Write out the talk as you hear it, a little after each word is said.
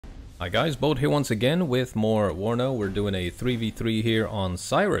Hi guys, Boat here once again with more WARNO. We're doing a 3v3 here on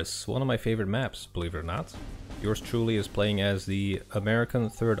Cyrus, one of my favorite maps, believe it or not. Yours truly is playing as the American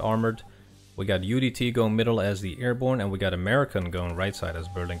 3rd Armored. We got UDT going middle as the Airborne, and we got American going right side as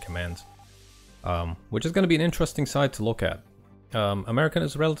Berlin Command. Which is going to be an interesting side to look at. American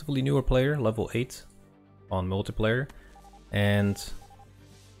is a relatively newer player, level 8 on multiplayer. And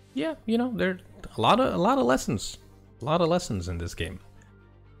yeah, you know, there are a lot of lessons. A lot of lessons in this game.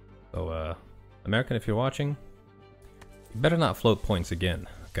 So, American, if you're watching, you better not float points again,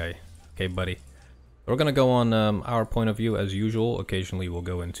 okay? Okay, buddy. We're gonna go on our point of view as usual. Occasionally we'll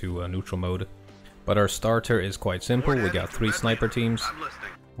go into neutral mode. But our starter is quite simple. We got 3 sniper teams.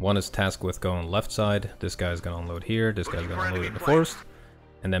 One is tasked with going left side. This guy's gonna unload here. This guy's gonna unload in the forest.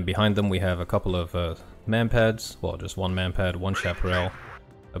 And then behind them we have a couple of manpads. Well, just one manpad, one chaparral,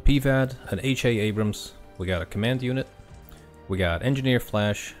 a PVAD, an HA Abrams. We got a command unit. We got Engineer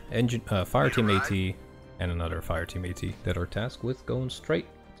Flash, Fireteam AT, and another Fireteam AT that are tasked with going straight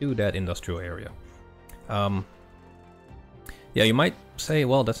to that industrial area. Yeah, you might say,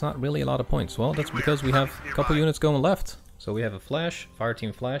 well, that's not really a lot of points. Well, that's because we have a couple units going left. So we have a Flash,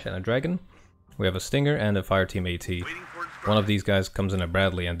 Fireteam Flash, and a Dragon. We have a Stinger and a Fireteam AT. One of these guys comes in a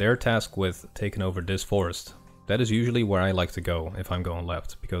Bradley, and they're tasked with taking over this forest. That is usually where I like to go if I'm going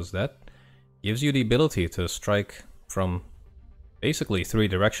left, because that gives you the ability to strike from basically 3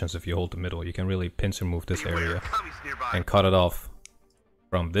 directions. If you hold the middle, you can really pincer move this area and cut it off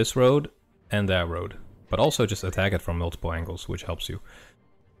from this road and that road, but also just attack it from multiple angles, which helps you.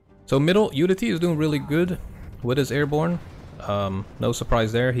 So middle, UDT is doing really good with his Airborne. No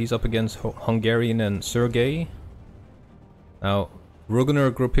surprise there, he's up against Hungarian and Sergey. Now,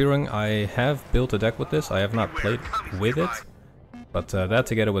 Rugener Gruppierung, I have built a deck with this. I have not played with it, but that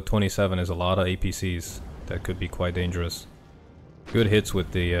together with 27 is a lot of APCs. That could be quite dangerous. Good hits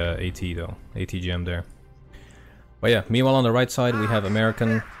with the AT though, AT gem there. But yeah, meanwhile on the right side we have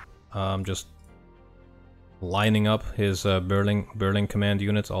American just lining up his Berlin Command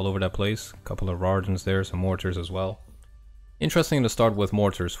units all over that place. A couple of Rardens there, some mortars as well. Interesting to start with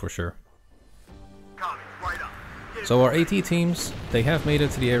mortars for sure. So our AT teams, they have made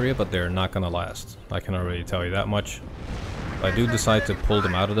it to the area, but they're not gonna last. I can already tell you that much. I do decide to pull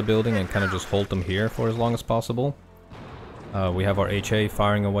them out of the building and kind of just hold them here for as long as possible. We have our HA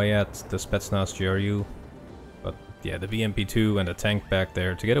firing away at the Spetsnaz GRU, but yeah, the VMP2 and the tank back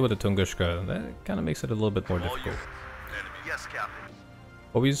there, together with the Tunguska, that kind of makes it a little bit more difficult.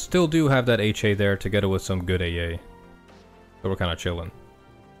 But we still do have that HA there, together with some good AA, so we're kind of chilling.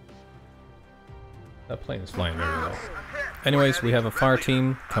 That plane is flying very well. Anyways, we have a fire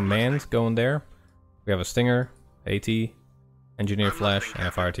team command going there. We have a Stinger, AT, Engineer Flash, and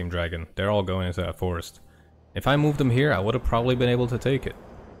a fire team Dragon. They're all going into that forest. If I moved them here, I would have probably been able to take it.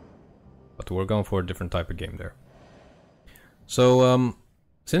 But we're going for a different type of game there. So,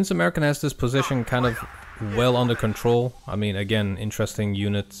 since American has this position kind of well under control, I mean, again, interesting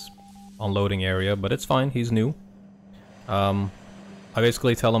units unloading area, but it's fine, he's new. I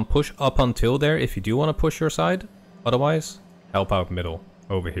basically tell him push up until there if you do want to push your side. Otherwise, help out middle,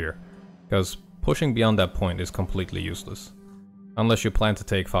 over here. Because pushing beyond that point is completely useless. Unless you plan to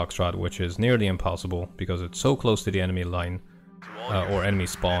take Foxtrot, which is nearly impossible because it's so close to the enemy line or enemy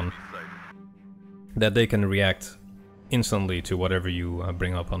spawn that they can react instantly to whatever you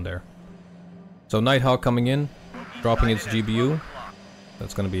bring up on there. So Nighthawk coming in, dropping its GBU.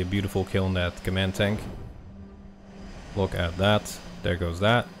 That's going to be a beautiful kill in that command tank. Look at that. There goes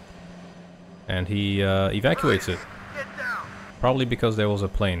that. And he evacuates it. Probably because there was a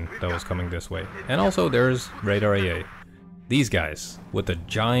plane that was coming this way. And also there's Radar AA. These guys, with the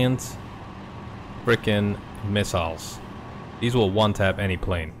giant frickin' missiles. These will one-tap any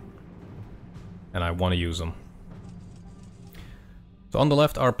plane. And I want to use them. So on the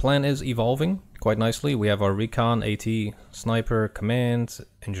left, our plan is evolving quite nicely. We have our Recon, AT, Sniper, Command,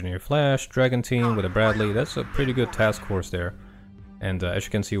 Engineer Flash, Dragon Team with a Bradley. That's a pretty good task force there. And as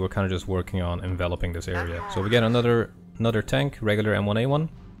you can see, we're kind of just working on enveloping this area. So we get another tank, regular M1A1.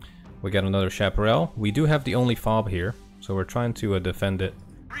 We got another Chaparral. We do have the only fob here. So we're trying to defend it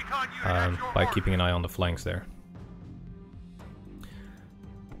by keeping an eye on the flanks there.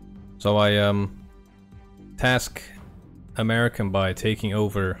 So I task American by taking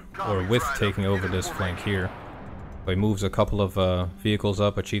over, or with taking over this flank here. So he moves a couple of vehicles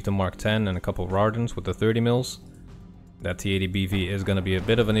up, a Chieftain Mark 10 and a couple of Rardens with the 30 mils. That T80 BV is going to be a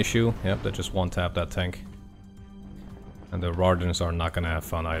bit of an issue. Yep, that just one-tapped that tank. And the Rardens are not going to have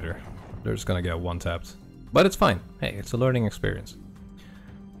fun either. They're just going to get one-tapped. But it's fine. Hey, it's a learning experience.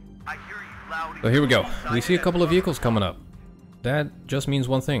 So here we go. We see a couple of vehicles coming up. that just means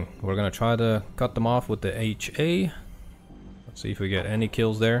one thing. We're gonna try to cut them off with the HA. Let's see if we get any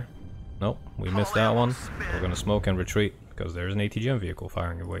kills there. Nope, we missed that one. We're gonna smoke and retreat because there's an ATGM vehicle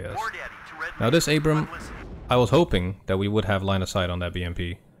firing away at us. Now this Abram, I was hoping that we would have line of sight on that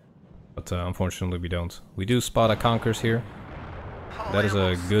BMP, but unfortunately we don't. We do spot a Conkers here. That is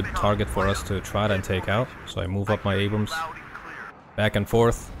a good target for us to try to take out, so I move up my Abrams back and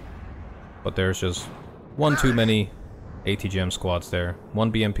forth, but there's just one too many ATGM squads there.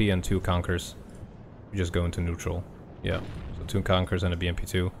 One BMP and 2 Conkers. We just go into neutral. Yeah, so 2 Conkers and a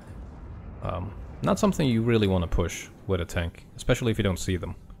BMP2. Not something you really want to push with a tank, especially if you don't see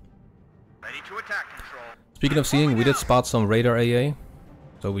them. Ready to attack, control. Speaking of seeing, we did spot some radar AA,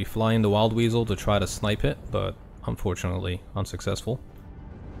 so we fly in the Wild Weasel to try to snipe it, but unfortunately unsuccessful.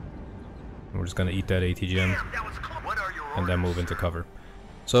 And we're just gonna eat that ATGM and then move into cover.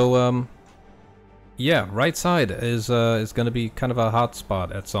 So yeah, right side is gonna be kind of a hot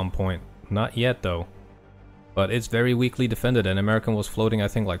spot at some point. Not yet though, but it's very weakly defended, and American was floating I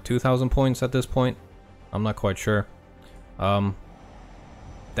think like 2,000 points at this point. I'm not quite sure.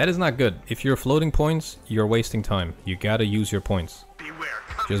 That is not good. If you're floating points, you're wasting time. You gotta use your points.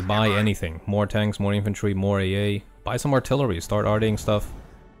 Just buy anything. More tanks, more infantry, more AA. Buy some artillery, start RDing stuff.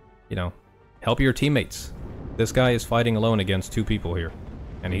 You know, help your teammates. This guy is fighting alone against 2 people here,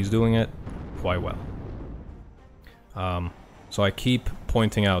 and he's doing it quite well. So I keep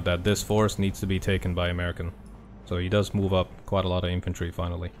pointing out that this force needs to be taken by American. So he does move up quite a lot of infantry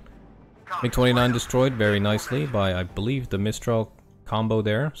finally. MiG-29 destroyed very nicely by, I believe, the Mistral combo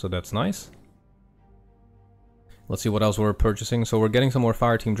there, so that's nice. Let's see what else we're purchasing. So we're getting some more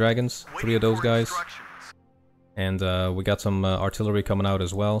Fireteam Dragons, 3 of those guys. And we got some artillery coming out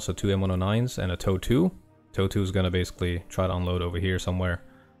as well, so 2 M109s and a TOW 2. TOW 2 is gonna basically try to unload over here somewhere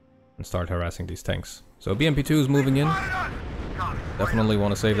and start harassing these tanks. So BMP2 is moving in. Definitely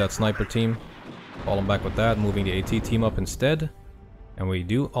want to save that sniper team. Fall them back with that, moving the AT team up instead. And we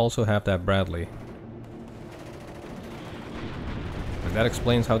do also have that Bradley. And that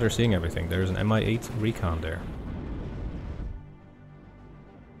explains how they're seeing everything. There's an MI8 recon there.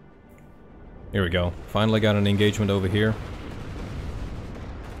 Here we go. Finally got an engagement over here.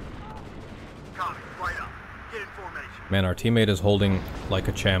 Man, our teammate is holding like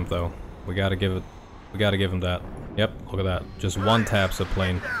a champ though. We gotta give him that. Yep, look at that. Just one taps a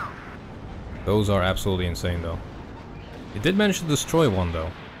plane. Those are absolutely insane though. It did manage to destroy one though.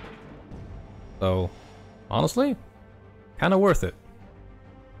 So, honestly, kinda worth it.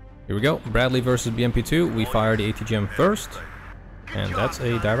 Here we go. Bradley versus BMP2. We fire the ATGM first. And that's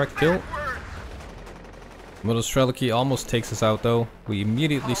a direct kill. Motostrelicky almost takes us out though. We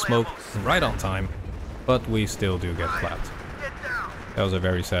immediately smoke right on time. But we still do get clapped. That was a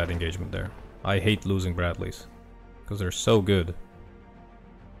very sad engagement there. I hate losing Bradleys. Because they're so good.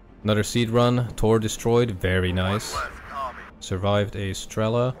 Another seed run. Tor destroyed. Very nice. Survived a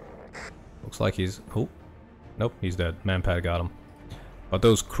Strela. Looks like he's... Oh. Nope, he's dead. Manpad got him. But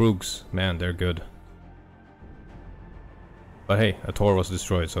those Krugs, man, they're good. But hey, a Tor was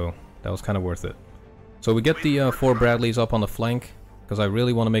destroyed, so that was kind of worth it. So we get the 4 Bradleys up on the flank. Because I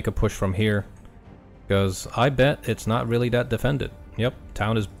really want to make a push from here. Because I bet it's not really that defended. Yep,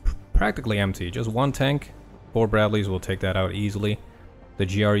 town is practically empty. Just 1 tank. 4 Bradleys will take that out easily. The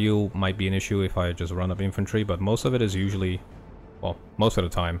GRU might be an issue if I just run up infantry, but most of it is usually, well, most of the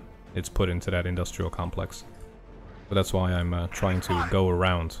time, it's put into that industrial complex. So that's why I'm trying to go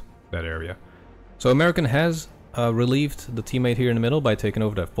around that area. So American has relieved the teammate here in the middle by taking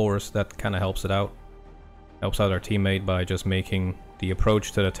over that forest. That kind of helps it out. Helps out our teammate by just making the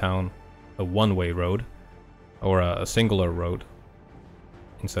approach to the town a one-way road, or a singular road,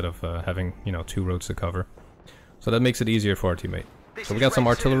 instead of having, you know, 2 roads to cover. So that makes it easier for our teammate. So we got some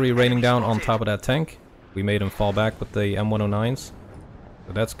artillery raining down on top of that tank. We made him fall back with the M109s.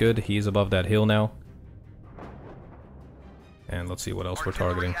 So that's good. He's above that hill now. And let's see what else we're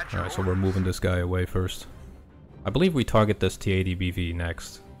targeting. Alright, so we're moving this guy away first. I believe we target this T80BV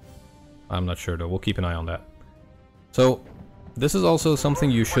next. I'm not sure though. We'll keep an eye on that. So this is also something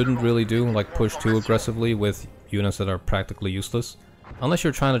you shouldn't really do, like push too aggressively with units that are practically useless. Unless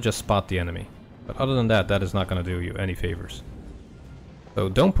you're trying to just spot the enemy. But other than that, that is not going to do you any favors. So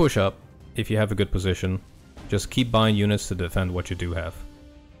don't push up if you have a good position. Just keep buying units to defend what you do have.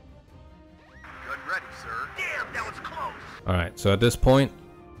 Good ready, sir. Damn, that was close. Alright, so at this point,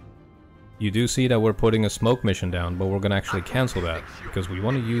 you do see that we're putting a smoke mission down, but we're going to actually cancel that, because we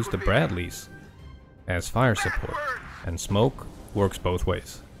want to use the Bradleys as fire support. And smoke works both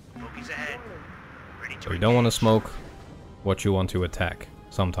ways. So you don't want to smoke what you want to attack,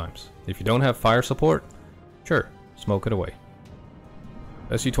 sometimes. If you don't have fire support, sure, smoke it away.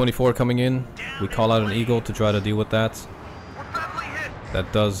 SU-24 coming in. We call out an eagle to try to deal with that.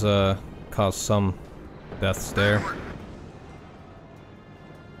 That does cause some deaths there.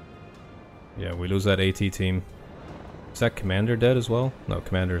 Yeah, we lose that AT team. Is that commander dead as well? No,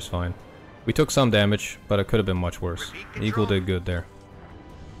 commander is fine. We took some damage, but it could have been much worse. Eagle did good there.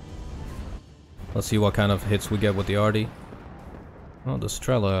 Let's see what kind of hits we get with the Artie. Oh, the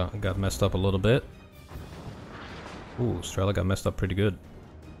Strela got messed up a little bit. Ooh, Strela got messed up pretty good.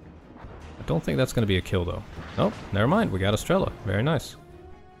 I don't think that's going to be a kill though. Nope, never mind. We got a Strela. Very nice.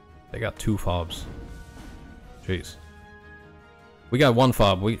 They got 2 fobs. Jeez. We got 1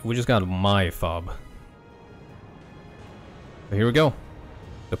 fob. We just got my fob. But here we go.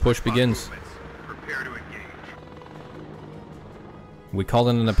 The push begins. Prepare to engage. We call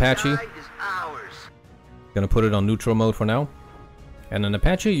in an Apache. Gonna put it on neutral mode for now. And an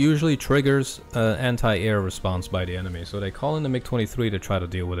Apache usually triggers an anti-air response by the enemy, so they call in the MiG-23 to try to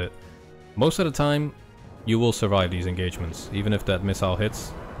deal with it. Most of the time, you will survive these engagements. Even if that missile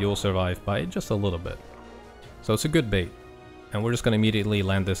hits, you will survive by just a little bit. So it's a good bait. And we're just gonna immediately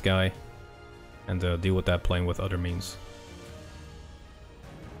land this guy and deal with that plane with other means.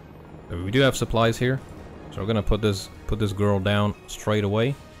 So we do have supplies here, so we're gonna put this girl down straight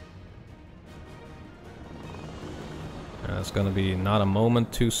away. That's gonna be not a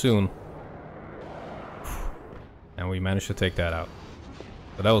moment too soon. And we managed to take that out.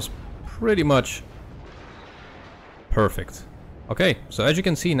 So that was pretty much perfect. Okay, so as you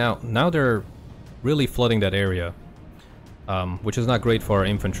can see now they're really flooding that area. Which is not great for our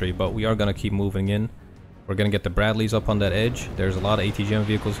infantry, but we are gonna keep moving in. We're gonna get the Bradleys up on that edge. There's a lot of ATGM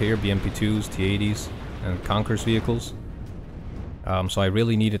vehicles here, BMP2s, T-80s, and Conquerors vehicles. So I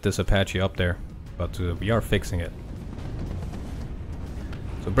really needed this Apache up there, but we are fixing it.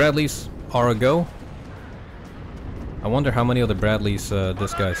 So Bradleys are a go. I wonder how many of the Bradleys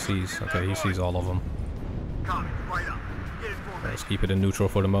this guy sees. Okay, he sees all of them. Let's keep it in neutral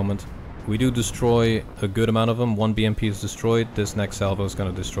for the moment. We do destroy a good amount of them. 1 BMP is destroyed. This next salvo is going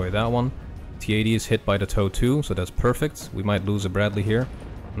to destroy that one. T-80 is hit by the TOW 2, so that's perfect. We might lose a Bradley here.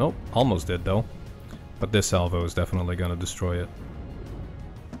 Nope, almost did though. But this salvo is definitely going to destroy it.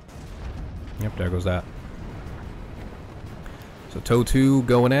 Yep, there goes that. So TOW 2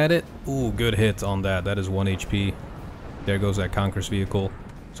 going at it. Ooh, good hit on that. That is 1 HP. There goes that Conqueror's vehicle.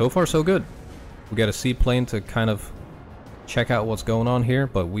 So far so good. We got a seaplane to kind of check out what's going on here,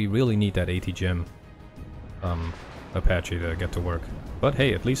 but we really need that ATGM Apache to get to work. But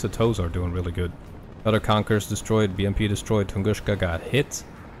hey, at least the TOWs are doing really good. Other Conquerors destroyed, BMP destroyed, Tunguska got hit.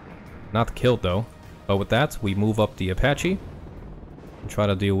 Not killed though. But with that, we move up the Apache and try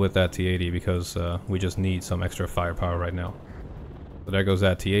to deal with that T-80 because we just need some extra firepower right now. So there goes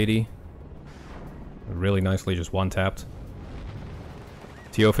that T-80. Really nicely just one-tapped.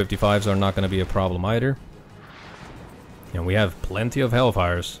 TO-55s are not going to be a problem either. And we have plenty of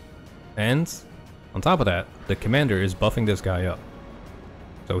Hellfires. And on top of that, the commander is buffing this guy up.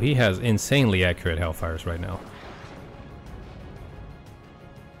 So he has insanely accurate Hellfires right now.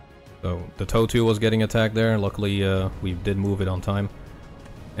 So the TOW 2 was getting attacked there. Luckily we did move it on time.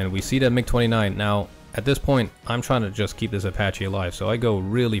 And we see that MiG-29. Now at this point I'm trying to just keep this Apache alive. So I go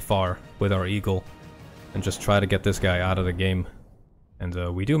really far with our Eagle and just try to get this guy out of the game.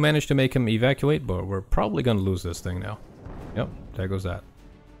 And we do manage to make him evacuate, but we're probably going to lose this thing now. Yep, there goes that.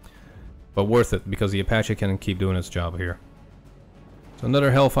 But worth it, because the Apache can keep doing its job here. So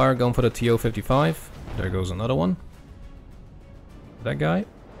another Hellfire going for the TO-55. There goes another one. That guy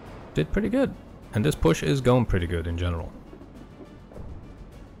did pretty good. And this push is going pretty good in general.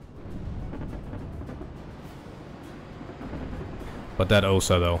 But that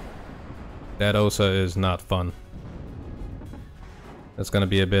OSA though. That OSA is not fun. That's going to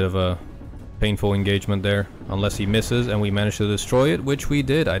be a bit of a painful engagement there. Unless he misses and we manage to destroy it, which we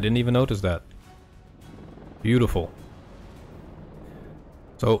did. I didn't even notice that. Beautiful.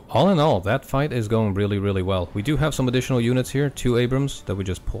 So all in all, that fight is going really, really well. We do have some additional units here. 2 Abrams that we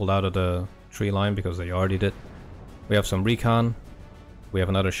just pulled out of the tree line because they already did. We have some recon. We have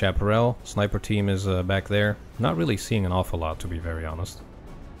another Chaparral. Sniper team is back there. Not really seeing an awful lot, to be very honest.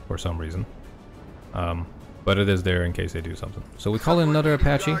 For some reason. But it is there in case they do something. So we call in another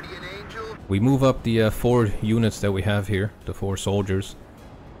Apache. We move up the 4 units that we have here. The 4 soldiers.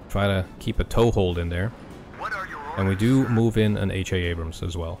 Try to keep a toehold in there. And we do move in an HA Abrams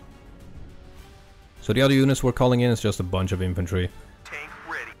as well. So the other units we're calling in is just a bunch of infantry.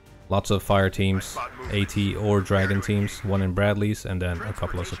 Lots of fire teams, AT or Dragon teams, 1 in Bradleys, and then a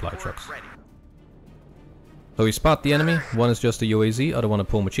couple of supply trucks. So we spot the enemy. 1 is just a UAZ, other one a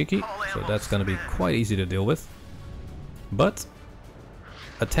Polemic, so that's going to be quite easy to deal with. But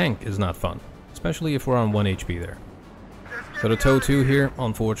a tank is not fun, especially if we're on 1 HP there. So the Toe 2 here,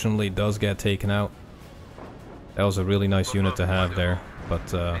 unfortunately, does get taken out. That was a really nice unit to have there,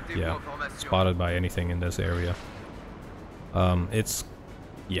 but yeah, spotted by anything in this area. It's,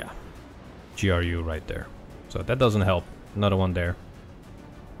 yeah, GRU right there. So that doesn't help. Another one there.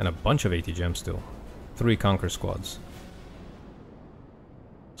 And a bunch of 80 gems still. 3 Conquer squads.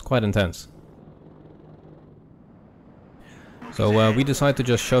 It's quite intense. So we decide to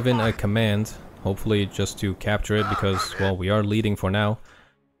just shove in a command, hopefully just to capture it because, well, we are leading for now.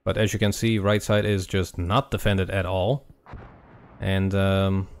 But as you can see, right side is just not defended at all. And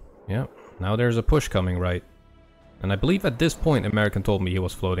yeah, now there's a push coming right. And I believe at this point American told me he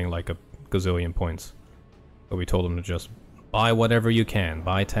was floating like a gazillion points. So we told him to just buy whatever you can.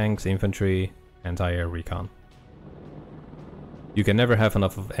 Buy tanks, infantry, anti-air recon. You can never have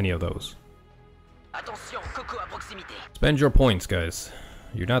enough of any of those. Spend your points, guys.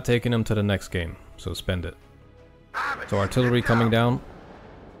 You're not taking them to the next game, so spend it. So artillery coming down.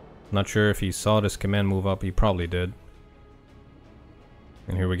 Not sure if he saw this command move up, he probably did.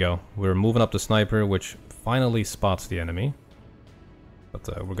 And here we go. We're moving up the sniper, which finally spots the enemy.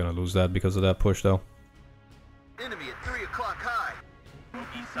 But we're gonna lose that because of that push, though. Enemy at 3 o'clock high.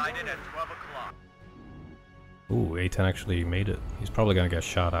 He sighted at 12 o'clock. Ooh, A10 actually made it. He's probably gonna get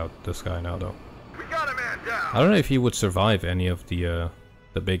shot out, this guy now, though. We got a man down. I don't know if he would survive any of the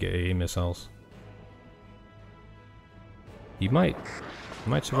big AA missiles. He might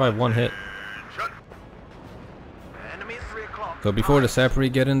survive one hit. Enemy at 3 o'clock. So before the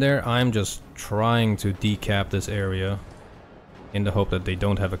Sapri get in there, I'm just trying to decap this area in the hope that they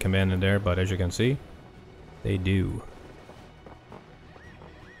don't have a command in there, but as you can see, they do.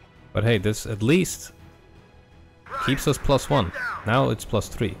 But hey, this at least keeps us +1. Now it's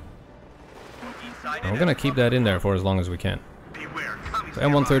 +3. And we're gonna keep that in there for as long as we can. So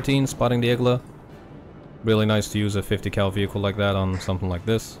M113 spotting the Igla. Really nice to use a 50 cal vehicle like that on something like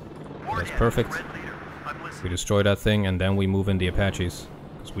this. That's perfect. We destroy that thing and then we move in the Apaches.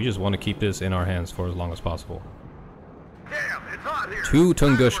 Because we just want to keep this in our hands for as long as possible. 2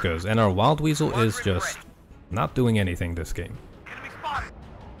 Tungushkas and our Wild Weasel is just not doing anything this game.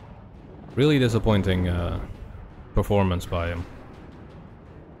 Really disappointing performance by him.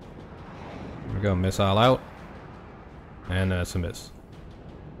 Here we go, missile out. And it's a miss.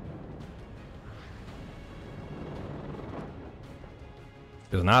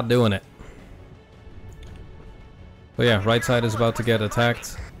 Just not doing it. So yeah, right side is about to get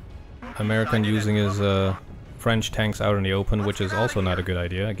attacked. American using his French tanks out in the open, which is also not a good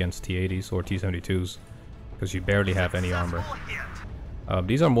idea against T-80s or T-72s. Because you barely have any armor.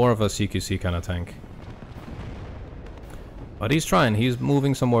 These are more of a CQC kind of tank. But he's trying, he's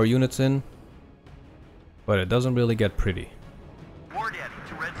moving some more units in. But it doesn't really get pretty.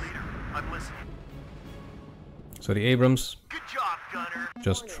 So the Abrams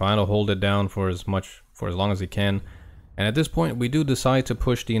just trying to hold it down for as long as he can. And at this point we do decide to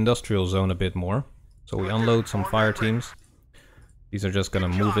push the industrial zone a bit more. So we unload some fire teams. These are just gonna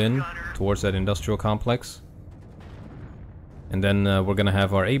move in towards that industrial complex. And then we're gonna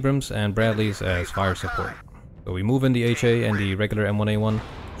have our Abrams and Bradleys as fire support. So we move in the HA and the regular M1A1,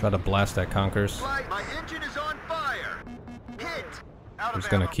 try to blast that Conkers. I'm just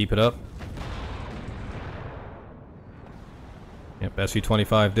gonna keep it up. Yep,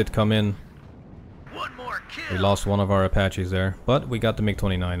 SU-25 did come in. We lost one of our Apaches there, but we got the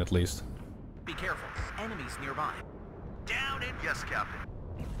MiG-29 at least. Be careful, enemies nearby. Down in yes, Captain.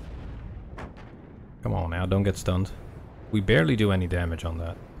 Come on now, don't get stunned. We barely do any damage on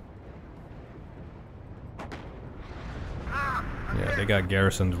that. Yeah, they got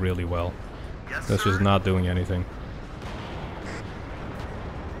garrisoned really well. That's just not doing anything.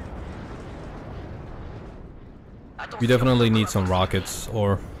 We definitely need some rockets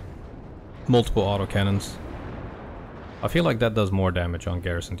or multiple autocannons. I feel like that does more damage on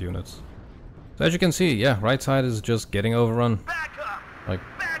garrisoned units. So as you can see, yeah, right side is just getting overrun. Like,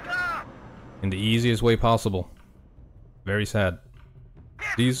 in the easiest way possible. Very sad.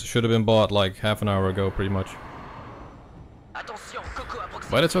 These should have been bought like half an hour ago, pretty much.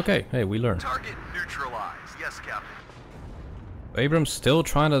 But it's okay. Hey, we learn. Target neutralized. Yes, Captain. Abrams still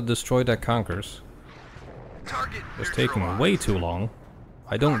trying to destroy that Conkers. It's taking way too long.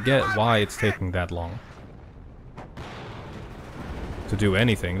 I don't get why it's taking that long to do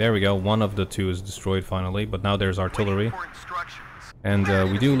anything. There we go. One of the two is destroyed finally, but now there's artillery. And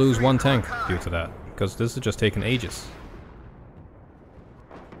we do lose one tank due to that, because this is just taking ages.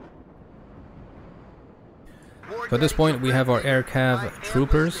 So at this point we have our air cav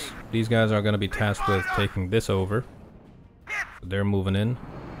troopers. These guys are going to be tasked with taking this over. They're moving in.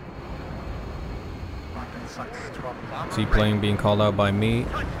 Seaplane being called out by me.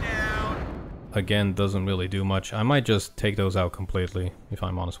 Again, doesn't really do much. I might just take those out completely, if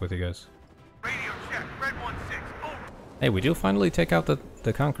I'm honest with you guys. Radio check, Red 1-6. Over. Hey, we do finally take out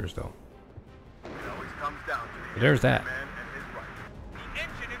the Conquerors, though. It always comes down to the There's that. man and his right. The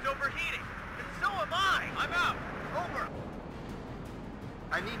engine is overheating, and so am I. I'm out. Over.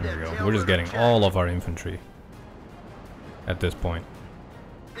 I need There we that go. We're just getting check. all of our infantry at this point.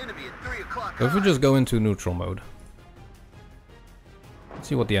 Enemy at 3 o'clock. So if we just go into neutral mode, let's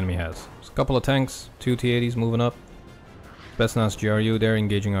see what the enemy has. There's a couple of tanks, 2 T-80s moving up. Spetsnaz GRU there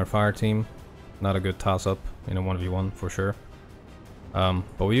engaging our fire team. Not a good toss-up in a 1v1 for sure.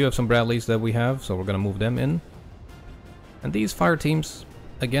 But we do have some Bradleys that we have, so we're gonna move them in. And these fire teams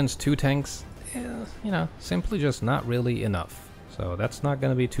against 2 tanks, you know, simply just not really enough. So that's not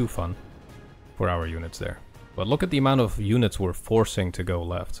gonna be too fun for our units there. But look at the amount of units we're forcing to go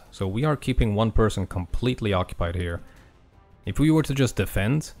left. So we are keeping one person completely occupied here. If we were to just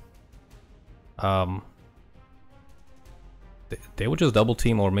defend, they would just double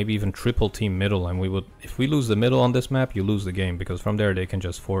team or maybe even triple team middle, and we would, if we lose the middle on this map, you lose the game, because from there they can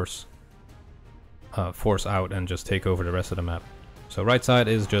just force out and just take over the rest of the map. So right side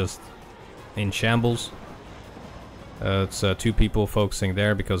is just in shambles. It's 2 people focusing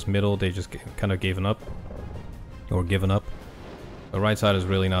there because middle they just kind of given up. The right side is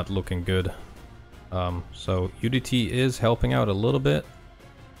really not looking good. So UDT is helping out a little bit,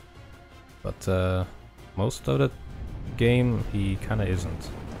 but most of the game he kind of isn't.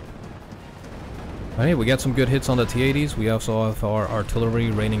 Alright, we got some good hits on the T-80s. We also have our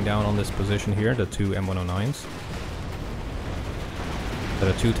artillery raining down on this position here, the 2 M109s.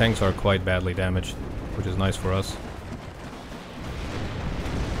 The 2 tanks are quite badly damaged, which is nice for us.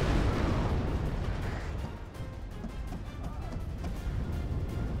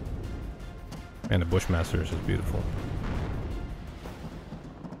 And the Bushmaster is just beautiful.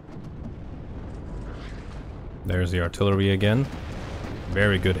 There's the artillery again.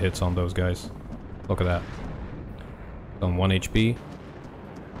 Very good hits on those guys. Look at that. On 1 HP.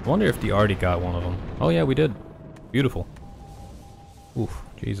 I wonder if the already got one of them. Oh yeah, we did. Beautiful. Oof,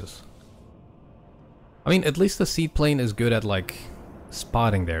 Jesus. I mean, at least the seaplane is good at, like,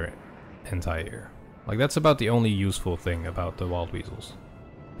 spotting their anti-air. Like, that's about the only useful thing about the Wild Weasels.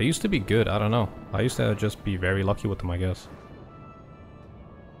 They used to be good, I don't know. I used to just be very lucky with them, I guess.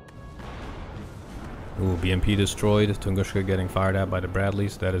 Ooh, BMP destroyed. Tunguska getting fired at by the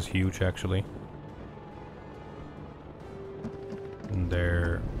Bradleys. That is huge, actually. And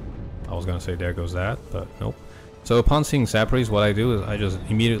there... I was gonna say there goes that, but nope. So upon seeing Saparis, what I do is I just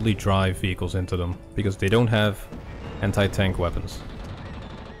immediately drive vehicles into them, because they don't have anti-tank weapons.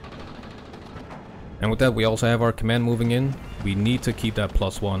 And with that, we also have our command moving in. We need to keep that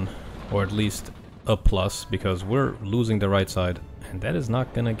 +1, or at least a plus, because we're losing the right side, and that is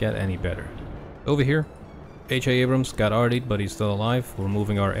not gonna get any better. Over here, H.A. Abrams got RD'd, but he's still alive. We're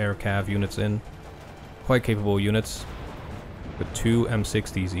moving our air cav units in. Quite capable units, with 2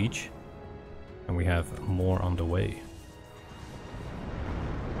 M60s each, and we have more on the way.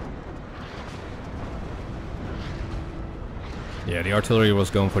 Yeah, the artillery was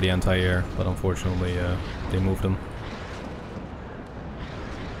going for the anti-air, but unfortunately they moved them.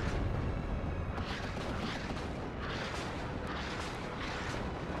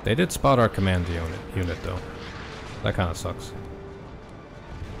 They did spot our command unit though. That kind of sucks.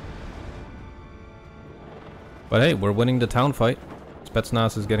 But hey, we're winning the town fight.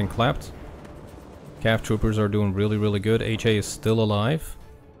 Spetsnaz is getting clapped. CAPT troopers are doing really good. HA is still alive.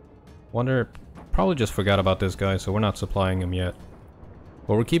 Wonder... Probably just forgot about this guy, so we're not supplying him yet.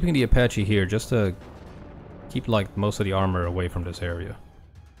 But we're keeping the Apache here just to keep, like, most of the armor away from this area.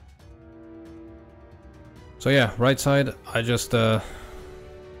 So yeah, right side, I just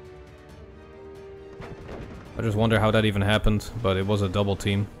wonder how that even happened, but it was a double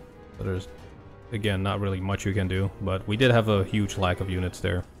team. So there's, again, not really much you can do, but we did have a huge lack of units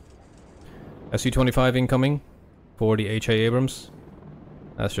there. SU-25 incoming for the H.A. Abrams.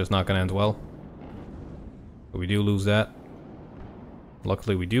 That's just not gonna end well. But we do lose that.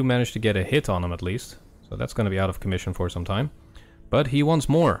 Luckily we do manage to get a hit on him at least, so that's gonna be out of commission for some time. But he wants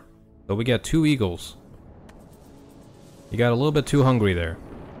more, so we get 2 eagles. He got a little bit too hungry there.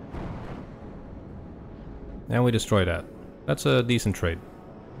 And we destroy that. That's a decent trade.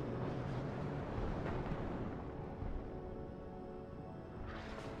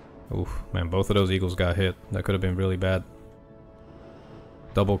 Oof, man, both of those eagles got hit. That could have been really bad.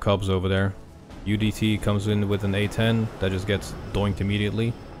 Double cubs over there. UDT comes in with an A10 that just gets doinked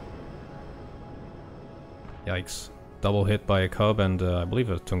immediately. Yikes. double hit by a Cub, and I believe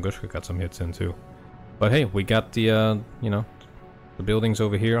a Tunguska got some hits in too. But hey, we got the, you know, the buildings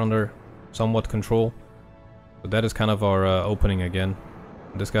over here under somewhat control. So that is kind of our opening again.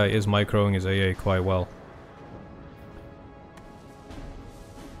 This guy is microing his AA quite well.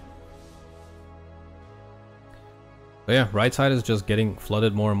 But yeah, right side is just getting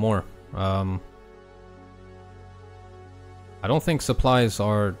flooded more and more. I don't think supplies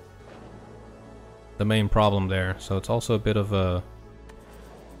are the main problem there, so it's also a bit of a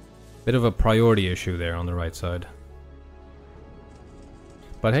priority issue there on the right side.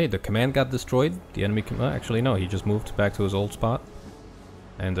 But hey, the command got destroyed. The enemy actually no, he just moved back to his old spot.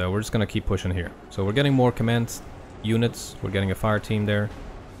 And we're just gonna keep pushing here. So we're getting more command units. We're getting a fire team there.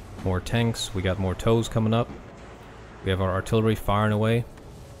 More tanks. We got more toes coming up. We have our artillery firing away.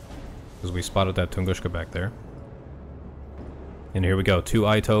 Because we spotted that Tunguska back there. And here we go. 2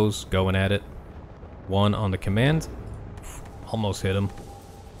 Itos going at it. 1 on the command. Almost hit him.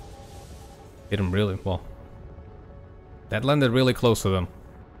 Hit him really well. That landed really close to them.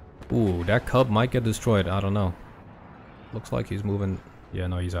 Ooh, that Cub might get destroyed. I don't know. Looks like he's moving. Yeah,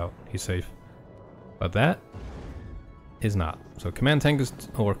 no, he's out. He's safe. But that is not. So command tank is,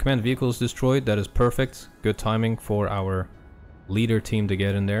 or command vehicle is destroyed. That is perfect. Good timing for our leader team to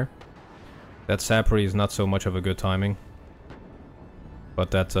get in there. That Sapri is not so much of a good timing.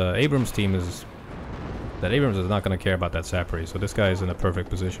 But that Abrams team is... That Abrams is not going to care about that Sapri. So this guy is in a perfect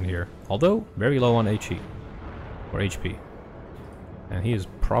position here. Although, very low on HE. Or HP. And he is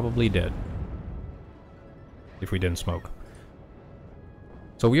probably dead. If we didn't smoke.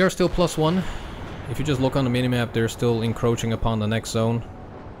 So we are still +1. If you just look on the minimap, they're still encroaching upon the next zone.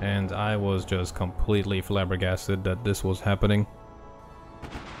 And I was just completely flabbergasted that this was happening.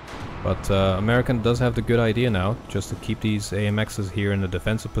 But American does have the good idea now, just to keep these AMXs here in the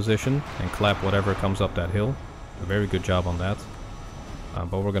defensive position and clap whatever comes up that hill. A very good job on that.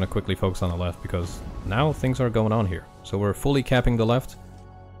 But we're going to quickly focus on the left because now things are going on here. So we're fully capping the left,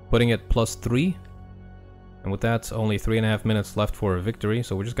 putting it +3. And with that, only 3.5 minutes left for a victory.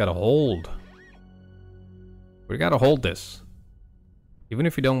 So we just got to hold. We got to hold this. Even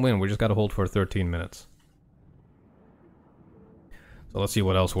if we don't win, we just got to hold for 13 minutes. So let's see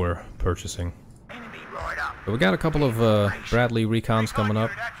what else we're purchasing. So we got a couple of Bradley recons coming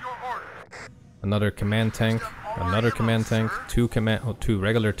up. Another command tank. Another command tank. 2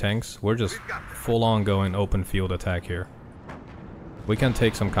 regular tanks. We're just full on going open field attack here. We can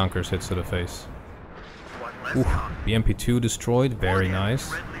take some Conqueror's hits to the face. Ooh, the MP2 destroyed. Very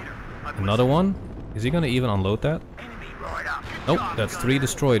nice. Another one. Is he going to even unload that? Nope, that's 3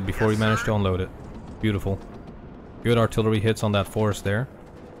 destroyed before he managed to unload it. Beautiful. Good artillery hits on that forest there.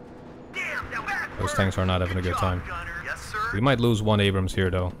 Those tanks are not having a good time. We might lose 1 Abrams here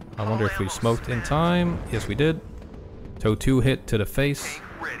though. I wonder if we smoked in time. Yes, we did. Toe 2 hit to the face.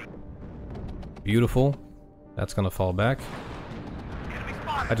 Beautiful. That's gonna fall back.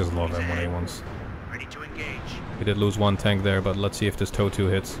 I just love M1A1s. We did lose 1 tank there, but let's see if this Toe 2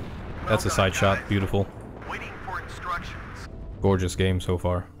 hits. That's a side shot. Beautiful. Gorgeous game so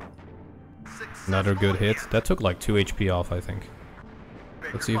far. Another good hit. That took like 2 HP off, I think.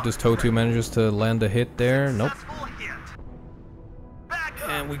 Let's see if this Toe 2 manages to land a hit there. Nope.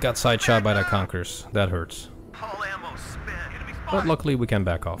 And we got side shot by that Conquerors. That hurts. But luckily we can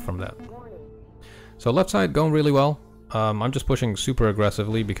back off from that. So left side going really well. I'm just pushing super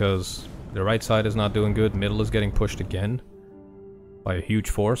aggressively because the right side is not doing good. Middle is getting pushed again by a huge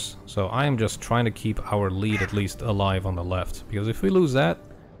force. So I am just trying to keep our lead at least alive on the left. Because if we lose that,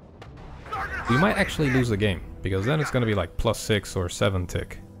 we might actually lose the game. Because then it's going to be like +6 or 7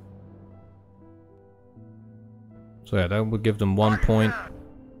 tick. So yeah, that would give them 1 point.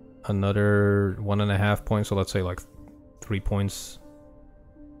 Another 1.5 points. So let's say like 3 points.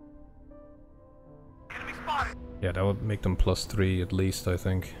 Yeah, that would make them +3 at least, I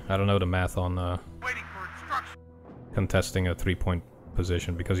think. I don't know the math on contesting a 3-point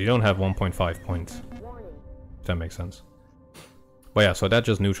position because you don't have 1.5 points. If that makes sense. But yeah, so that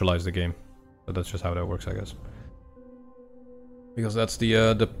just neutralized the game. So that's just how that works, I guess. Because that's the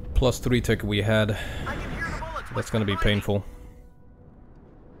 +3 tick we had. That's gonna be painful.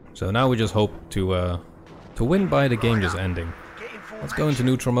 So now we just hope to win by the game just ending. Let's go into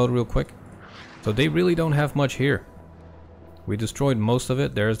neutral mode real quick. So they really don't have much here. We destroyed most of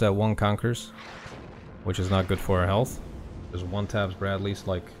it. There's that 1 Conquerors, which is not good for our health. There's 1 tabs Bradley's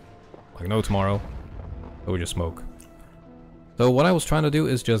like no tomorrow. So we just smoke. So what I was trying to do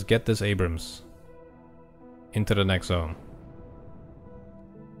is just get this Abrams into the next zone.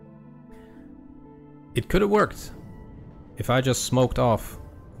 It could have worked if I just smoked off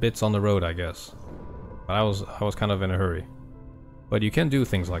bits on the road, I guess. But I was kind of in a hurry. But you can do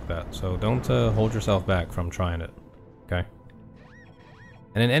things like that, so don't hold yourself back from trying it. Okay?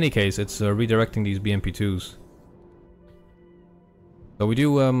 And in any case, it's redirecting these BMP2s. So we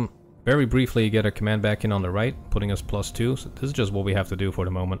do very briefly get a command back in on the right, putting us +2. So this is just what we have to do for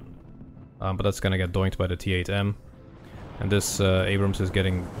the moment. But that's gonna get doinked by the T8M. And this Abrams is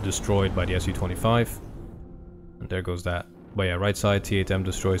getting destroyed by the Su-25. And there goes that. But yeah, right side, T8M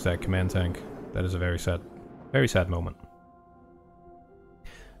destroys that command tank. That is a very sad moment.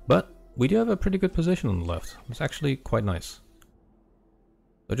 But we do have a pretty good position on the left. It's actually quite nice.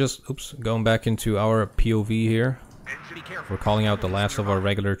 So just, oops, going back into our POV here. We're calling out the last of our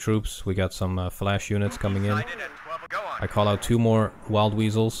regular troops. We got some flash units coming in. I call out 2 more Wild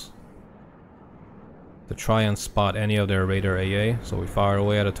Weasels to try and spot any of their radar AA. So we fire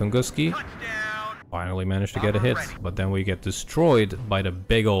away at a Tunguski. Finally managed to get a hit, but then we get destroyed by the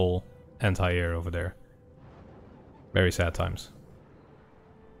big ol' anti-air over there. Very sad times.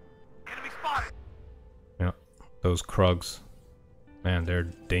 Yeah, those Krugs. Man, they're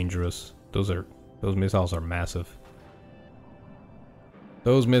dangerous. Those missiles are massive.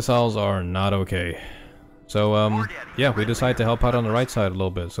 Those missiles are not okay. So, yeah, we decide to help out on the right side a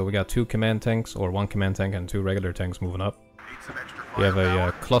little bit. So we got 2 command tanks, or 1 command tank and 2 regular tanks moving up. We have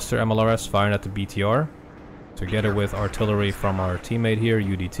a cluster MLRS firing at the BTR, together with artillery from our teammate here,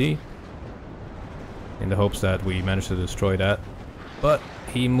 UDT, in the hopes that we manage to destroy that. But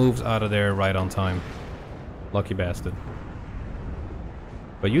he moves out of there right on time. Lucky bastard.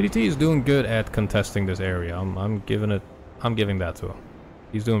 But UDT is doing good at contesting this area. I'm giving that to him.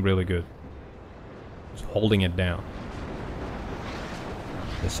 He's doing really good. He's holding it down.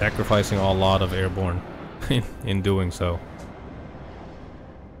 He's sacrificing a lot of airborne in doing so.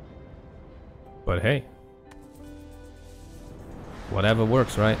 But hey, whatever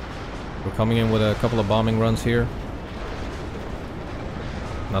works, right? We're coming in with a couple of bombing runs here.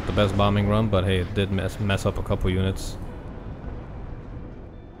 Not the best bombing run, but hey, it did mess up a couple units.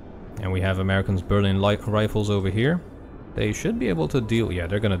 And we have Americans Berlin light rifles over here. They should be able to deal, yeah,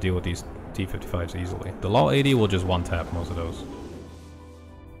 they're gonna deal with these T-55s easily. The Law 80 will just one-tap most of those.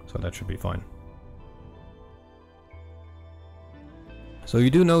 So that should be fine. So you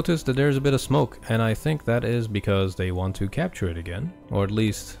do notice that there's a bit of smoke, and I think that is because they want to capture it again, or at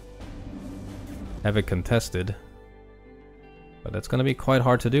least have it contested. But that's going to be quite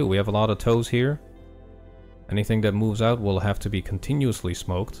hard to do. We have a lot of toes here. Anything that moves out will have to be continuously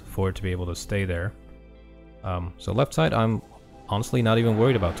smoked for it to be able to stay there. So left side, I'm honestly not even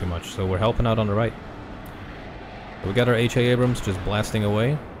worried about too much, so we're helping out on the right. So we got our HA Abrams just blasting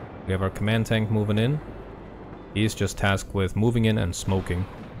away. We have our command tank moving in. He's just tasked with moving in and smoking.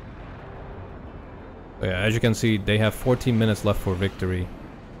 So yeah, as you can see, they have 14 minutes left for victory.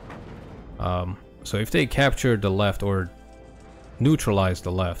 So if they capture the left or neutralize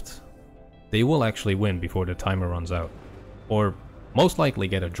the left, they will actually win before the timer runs out. Or most likely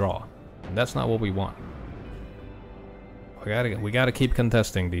get a draw. And that's not what we want. We gotta keep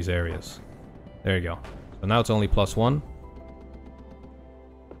contesting these areas. There you go. So now it's only +1.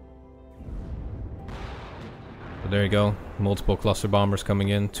 So there you go. Multiple cluster bombers coming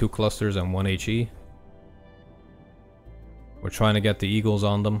in. 2 clusters and 1 HE. We're trying to get the Eagles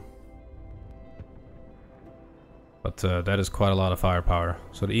on them. But that is quite a lot of firepower.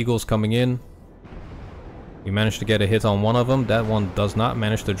 So the Eagles coming in. We managed to get a hit on one of them. That one does not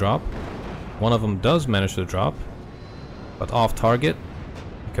manage to drop. One of them does manage to drop. But off target.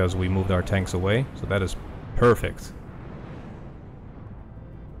 Because we moved our tanks away. So that is perfect.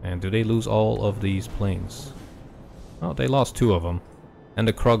 And do they lose all of these planes? Oh, they lost 2 of them. And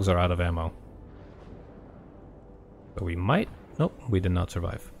the Krugs are out of ammo. So we might... Nope, we did not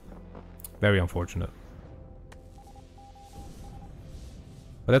survive. Very unfortunate.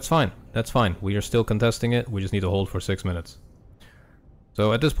 But that's fine. That's fine. We are still contesting it. We just need to hold for 6 minutes.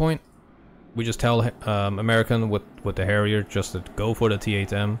 So at this point, we just tell American with the Harrier just to go for the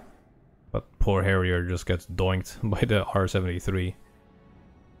T8M. But poor Harrier just gets doinked by the R-73.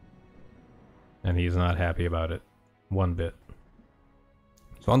 And he's not happy about it. One bit.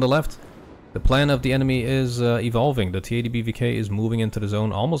 So on the left, the plan of the enemy is evolving. The T-80BVK is moving into the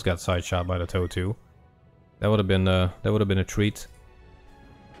zone. Almost got side shot by the TOW 2. That would have been a treat.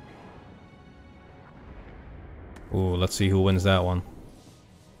 Ooh, let's see who wins that one.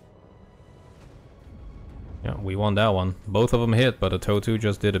 Yeah, we won that one. Both of them hit, but the TOW 2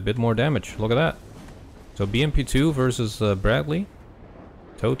 just did a bit more damage. Look at that. So BMP2 versus Bradley.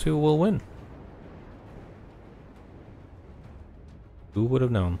 TOW 2 will win. Who would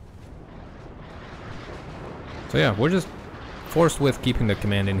have known? So yeah, we're just forced with keeping the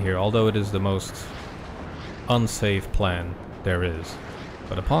command in here, although it is the most unsafe plan there is.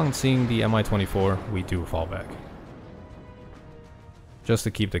 But upon seeing the Mi-24, we do fall back. Just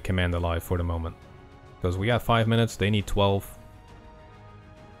to keep the command alive for the moment. Because we got 5 minutes, they need 12.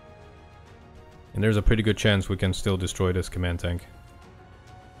 And there's a pretty good chance we can still destroy this command tank.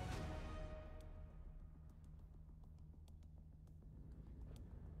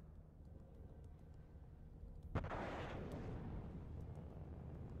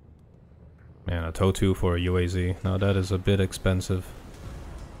 Man, a Totu for a UAZ. Now that is a bit expensive.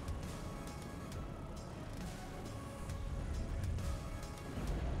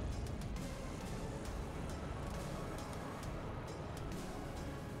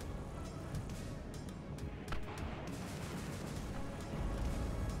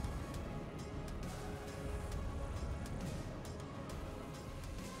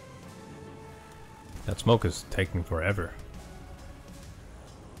 That smoke is taking forever.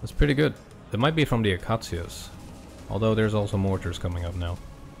 That's pretty good. It might be from the Nattyacids. Although there's also mortars coming up now.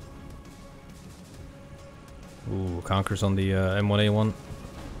 Ooh, Conquers on the M1A1.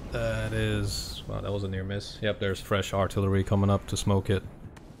 That is... wow, that was a near miss. Yep, there's fresh artillery coming up to smoke it.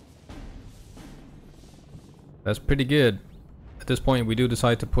 That's pretty good. At this point we do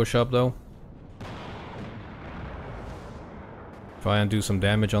decide to push up though. Try and do some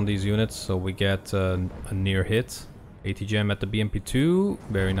damage on these units so we get a near hit. 80 gem at the BMP2.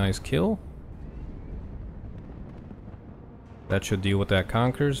 Very nice kill. That should deal with that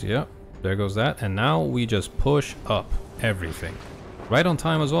Conquers. Yep, there goes that. And now we just push up everything. Right on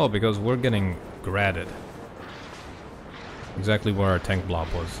time as well, because we're getting gratted. Exactly where our tank blob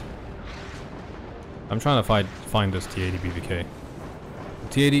was. I'm trying to find this T80 BVK.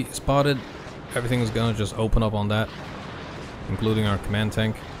 T80 spotted. Everything is gonna just open up on that. Including our command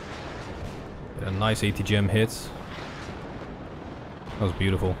tank. Get a nice 80 gem hit. That was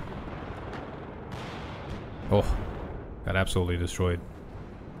beautiful. Oh, got absolutely destroyed.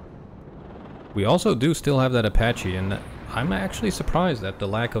 We also do still have that Apache, and I'm actually surprised at the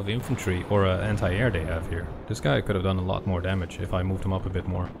lack of infantry or anti-air they have here. This guy could have done a lot more damage if I moved him up a bit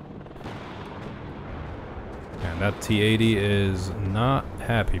more. And that T80 is not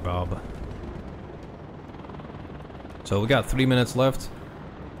happy, Bob. So we got 3 minutes left.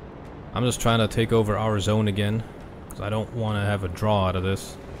 I'm just trying to take over our zone again, because I don't want to have a draw out of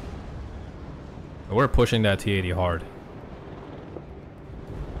this. But we're pushing that T80 hard.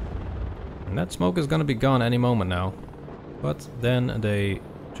 And that smoke is going to be gone any moment now. But then they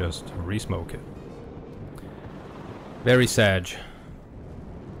just re-smoke it. Very sad.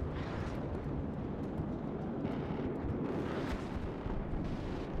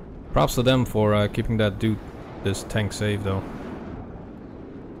 Props to them for keeping that this tank safe though.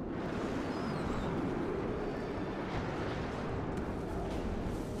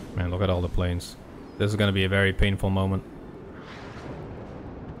 Man, look at all the planes. This is gonna be a very painful moment.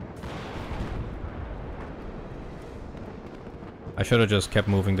 I should have just kept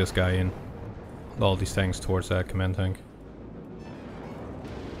moving this guy in. All these tanks towards that command tank.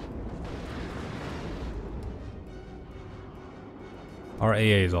 Our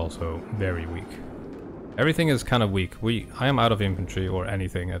AA is also very weak. Everything is kind of weak. I am out of infantry or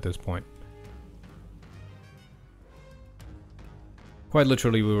anything at this point. Quite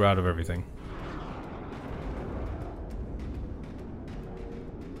literally, we were out of everything.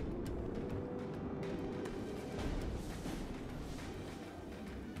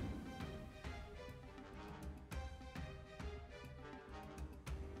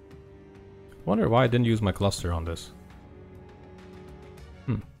 Wonder why I didn't use my cluster on this.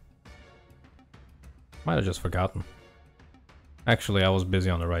 Might have just forgotten. Actually, I was busy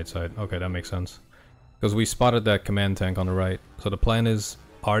on the right side. Okay, that makes sense. Because we spotted that command tank on the right. So the plan is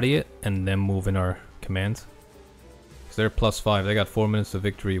party it and then move in our command. Because they're +5. They got 4 minutes to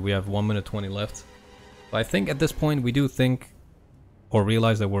victory. We have 1 minute 20 left. But I think at this point we do think or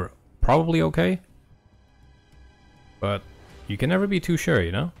realize that we're probably okay. But you can never be too sure,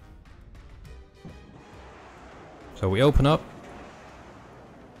 you know? So we open up.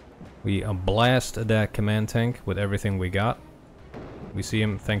 We blast that command tank with everything we got. We see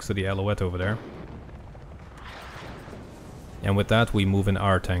him thanks to the Alouette over there. And with that we move in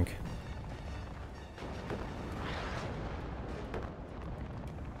our tank.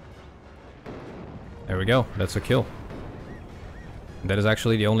 There we go, that's a kill. That is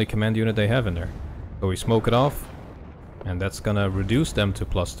actually the only command unit they have in there. So we smoke it off. And that's gonna reduce them to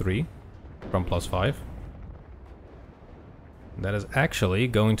 +3 from +5. That is actually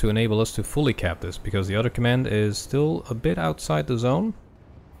going to enable us to fully cap this, because the other command is still a bit outside the zone.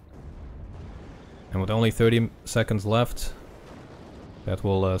 And with only 30 seconds left, that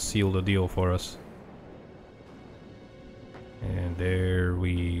will seal the deal for us. And there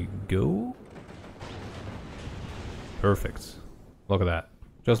we go. Perfect. Look at that.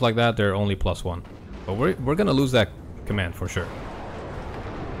 Just like that, they're only +1. But we're gonna lose that command for sure.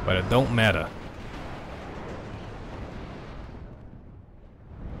 But it don't matter.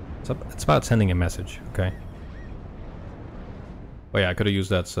 It's about sending a message, okay? Oh yeah, I could have used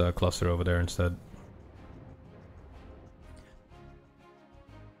that cluster over there instead.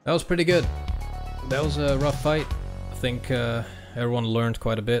 That was pretty good. That was a rough fight. I think everyone learned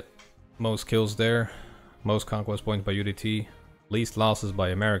quite a bit. Most kills there. Most conquest points by UDT. Least losses by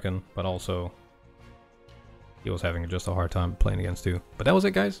American, but also he was having just a hard time playing against too. But that was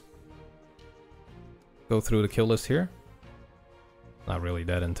it, guys. Go through the kill list here. Not really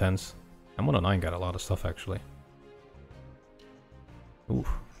that intense. M109 got a lot of stuff actually. Ooh.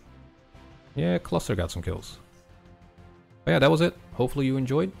 Yeah, Cluster got some kills. But yeah, that was it. Hopefully you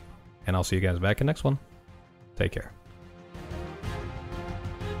enjoyed. And I'll see you guys back in the next one. Take care.